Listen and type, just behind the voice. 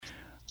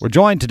We're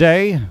joined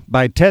today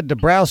by Ted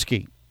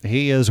Dabrowski.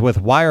 He is with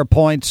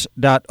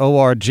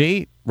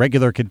wirepoints.org,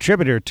 regular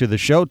contributor to the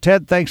show.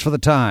 Ted, thanks for the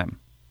time.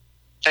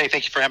 Hey,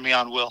 thank you for having me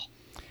on, Will.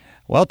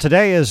 Well,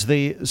 today is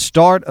the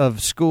start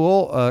of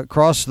school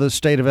across the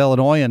state of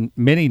Illinois in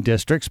many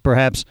districts,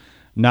 perhaps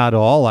not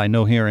all. I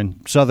know here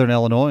in southern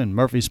Illinois, in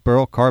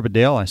Murfreesboro,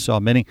 Carbondale, I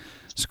saw many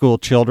school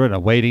children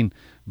awaiting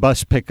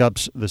bus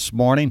pickups this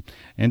morning.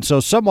 And so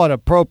somewhat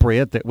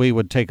appropriate that we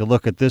would take a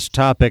look at this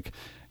topic.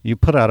 You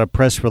put out a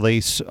press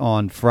release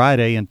on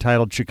Friday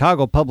entitled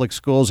Chicago Public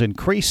Schools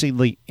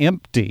Increasingly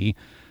Empty,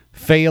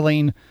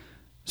 Failing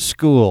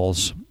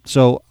Schools.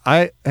 So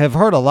I have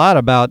heard a lot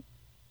about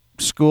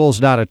schools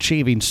not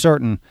achieving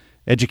certain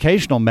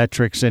educational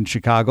metrics in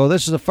Chicago.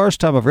 This is the first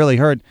time I've really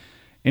heard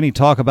any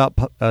talk about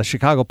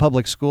Chicago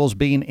public schools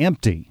being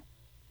empty.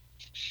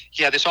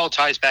 Yeah, this all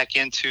ties back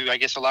into, I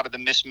guess, a lot of the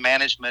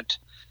mismanagement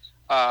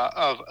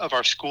of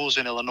our schools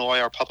in Illinois,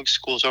 our public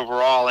schools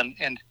overall,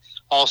 and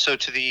also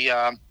to the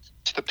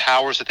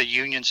powers that the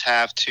unions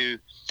have to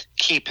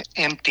keep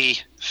empty,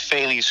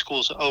 failing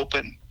schools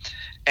open.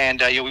 And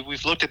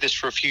we've looked at this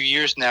for a few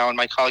years now, and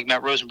my colleague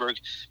Matt Rosenberg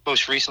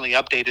most recently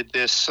updated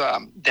this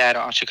data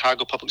on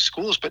Chicago public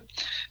schools. But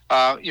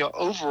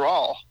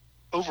overall,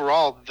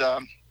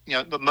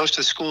 most of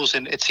the schools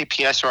at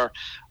CPS are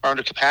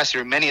under capacity,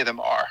 or many of them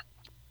are.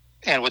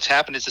 And what's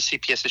happened is the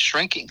CPS is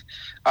shrinking.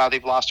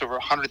 They've lost over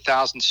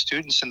 100,000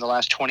 students in the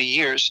last 20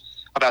 years,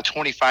 about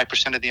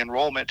 25% of the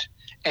enrollment,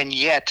 and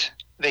yet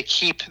they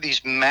keep these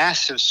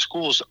massive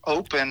schools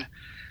open.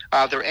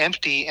 They're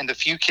empty, and the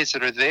few kids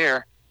that are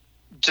there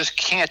just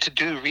can't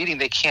do reading.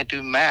 They can't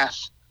do math.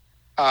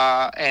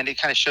 And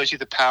it kind of shows you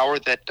the power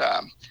that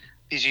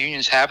these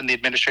unions have and the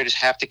administrators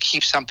have to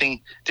keep something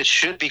that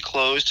should be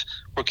closed,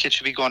 where kids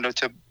should be going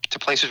to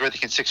places where they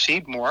can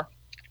succeed more.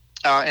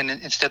 And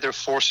instead they're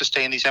forced to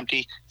stay in these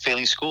empty,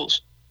 failing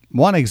schools.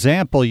 One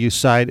example you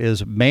cite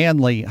is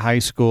Manley High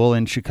School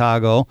in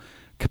Chicago.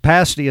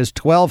 Capacity is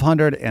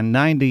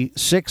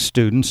 1,296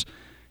 students,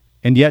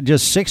 and yet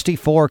just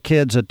 64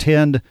 kids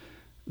attend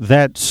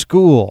that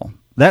school.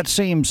 That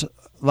seems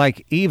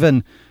like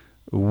even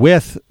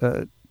with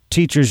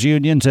teachers'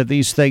 unions and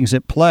these things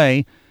at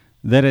play,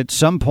 that at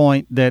some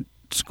point that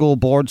school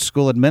boards,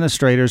 school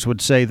administrators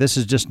would say this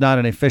is just not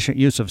an efficient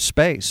use of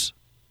space.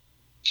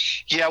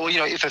 Yeah, well,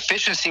 if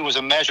efficiency was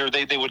a measure,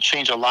 they would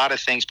change a lot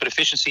of things, but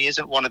efficiency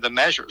isn't one of the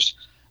measures.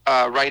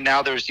 Right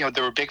now, there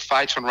were big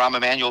fights when Rahm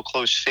Emanuel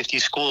closed 50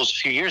 schools a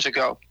few years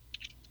ago,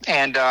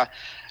 and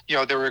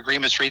there were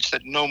agreements reached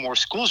that no more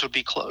schools would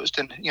be closed.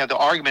 And the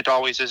argument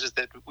always is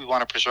that we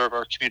want to preserve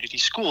our community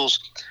schools,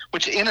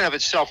 which in and of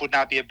itself would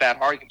not be a bad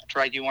argument,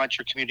 right? You want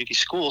your community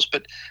schools,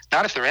 but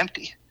not if they're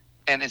empty.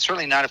 And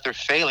certainly not if they're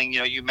failing.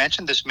 You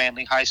mentioned this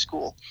Manley High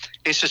School.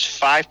 It's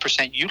just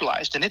 5%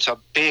 utilized, and it's a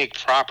big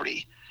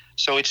property.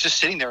 So it's just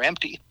sitting there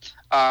empty.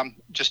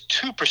 Just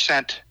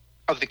 2%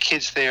 of the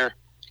kids there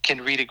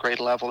can read at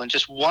grade level, and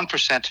just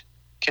 1%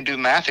 can do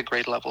math at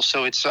grade level.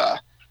 So it's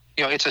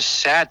it's a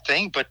sad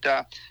thing, but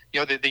the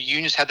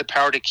unions had the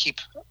power to keep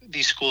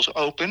these schools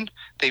open.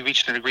 They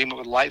reached an agreement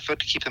with Lightfoot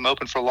to keep them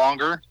open for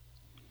longer.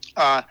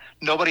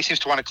 Nobody seems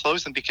to want to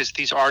close them because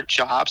these are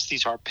jobs,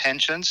 these are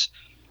pensions.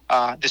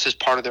 This is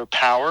part of their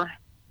power,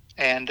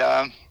 and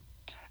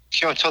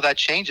until that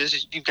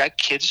changes, you've got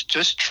kids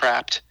just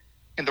trapped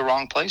in the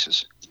wrong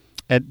places.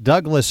 At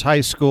Douglas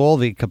High School,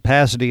 the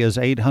capacity is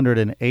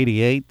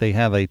 888. They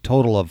have a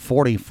total of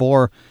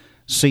 44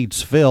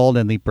 seats filled,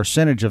 and the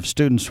percentage of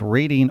students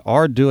reading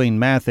or doing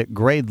math at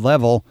grade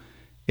level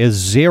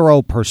is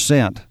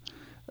 0%.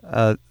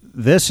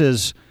 This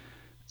is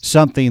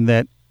something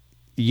that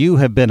you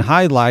have been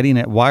highlighting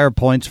at Wire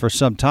Points for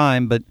some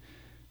time, but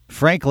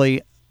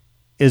frankly,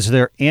 is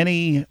there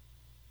any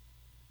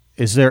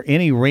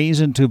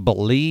reason to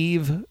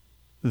believe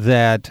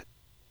that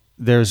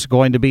there's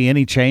going to be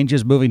any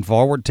changes moving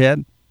forward,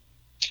 Ted?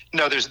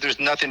 No, there's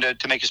nothing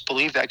to make us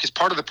believe that, because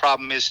part of the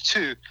problem is,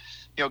 too,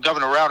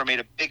 Governor Rauter made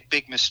a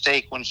big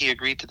mistake when he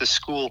agreed to the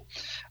school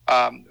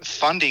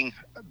funding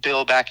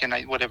bill back in,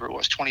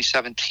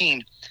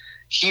 2017.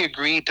 He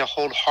agreed to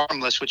hold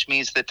harmless, which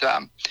means that,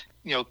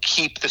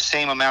 keep the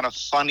same amount of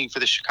funding for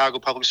the Chicago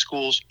public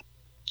schools,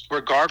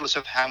 regardless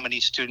of how many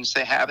students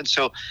they have. And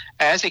so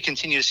as they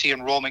continue to see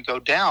enrollment go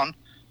down,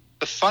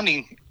 the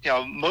funding,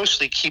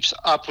 mostly keeps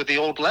up with the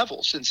old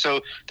levels. And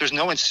so there's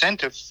no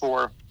incentive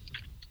for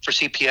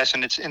CPS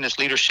and its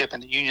leadership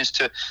and the unions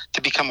to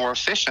become more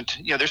efficient.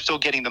 They're still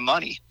getting the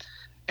money.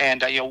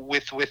 And,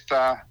 with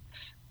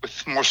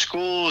more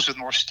schools, with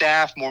more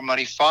staff, more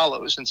money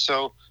follows. And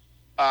so,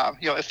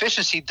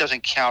 efficiency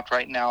doesn't count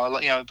right now.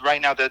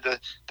 Right now the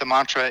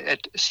mantra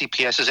at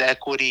CPS is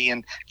equity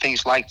and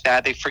things like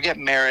that. They forget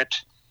merit,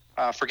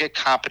 forget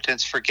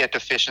competence, forget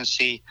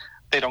efficiency.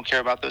 They don't care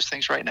about those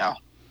things right now.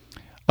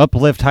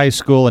 Uplift High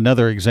School,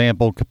 another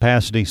example,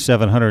 capacity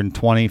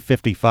 720,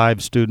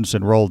 55 students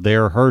enrolled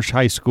there. Hirsch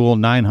High School,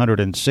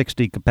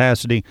 960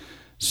 capacity,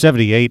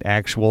 78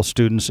 actual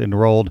students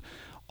enrolled.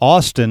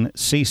 Austin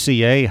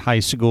CCA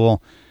High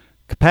School,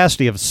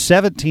 capacity of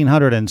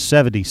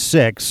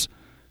 1,776,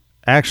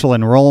 actual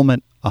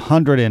enrollment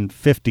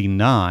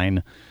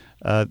 159.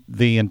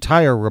 The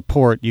entire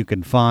report you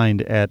can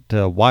find at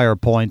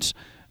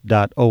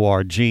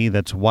wirepoints.org.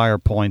 That's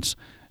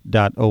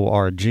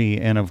wirepoints.org.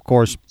 And, of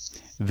course,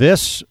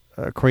 this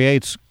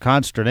creates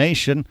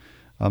consternation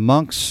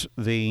amongst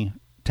the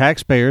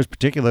taxpayers,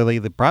 particularly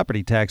the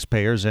property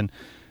taxpayers in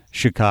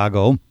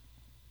Chicago,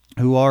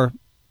 who are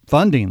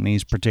funding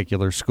these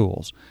particular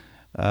schools.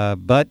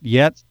 But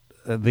yet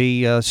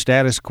the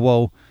status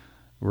quo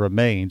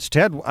remains.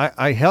 Ted,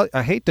 I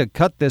hate to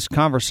cut this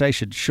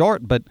conversation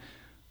short, but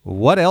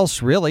what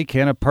else really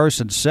can a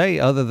person say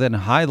other than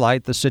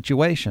highlight the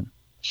situation?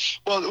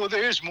 Well,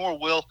 there is more,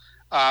 Will.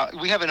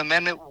 We have an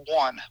Amendment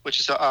 1, which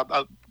is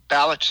a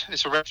ballot.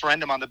 It's a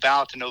referendum on the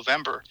ballot in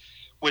November,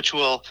 which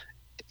will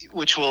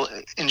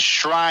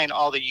enshrine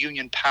all the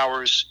union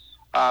powers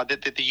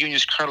that the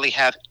unions currently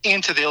have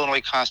into the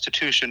Illinois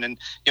Constitution. And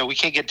we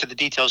can't get to the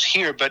details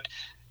here, but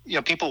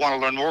people want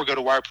to learn more, go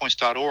to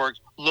wirepoints.org,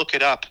 look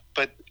it up.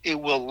 But it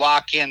will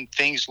lock in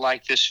things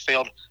like this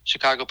failed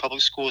Chicago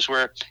public schools,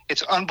 where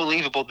it's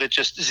unbelievable that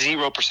just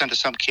 0% of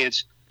some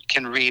kids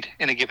can read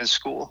in a given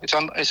school.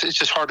 It's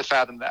just hard to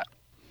fathom that.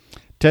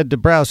 Ted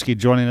Dabrowski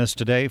joining us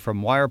today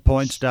from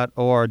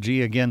wirepoints.org.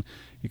 Again,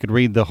 you can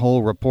read the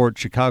whole report,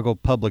 Chicago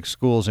Public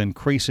Schools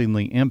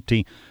Increasingly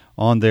Empty,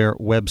 on their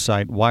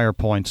website,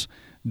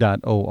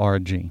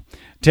 wirepoints.org.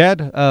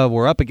 Ted,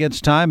 we're up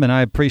against time, and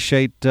I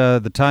appreciate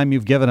the time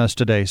you've given us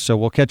today, so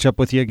we'll catch up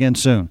with you again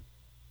soon.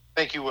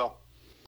 Thank you, Will.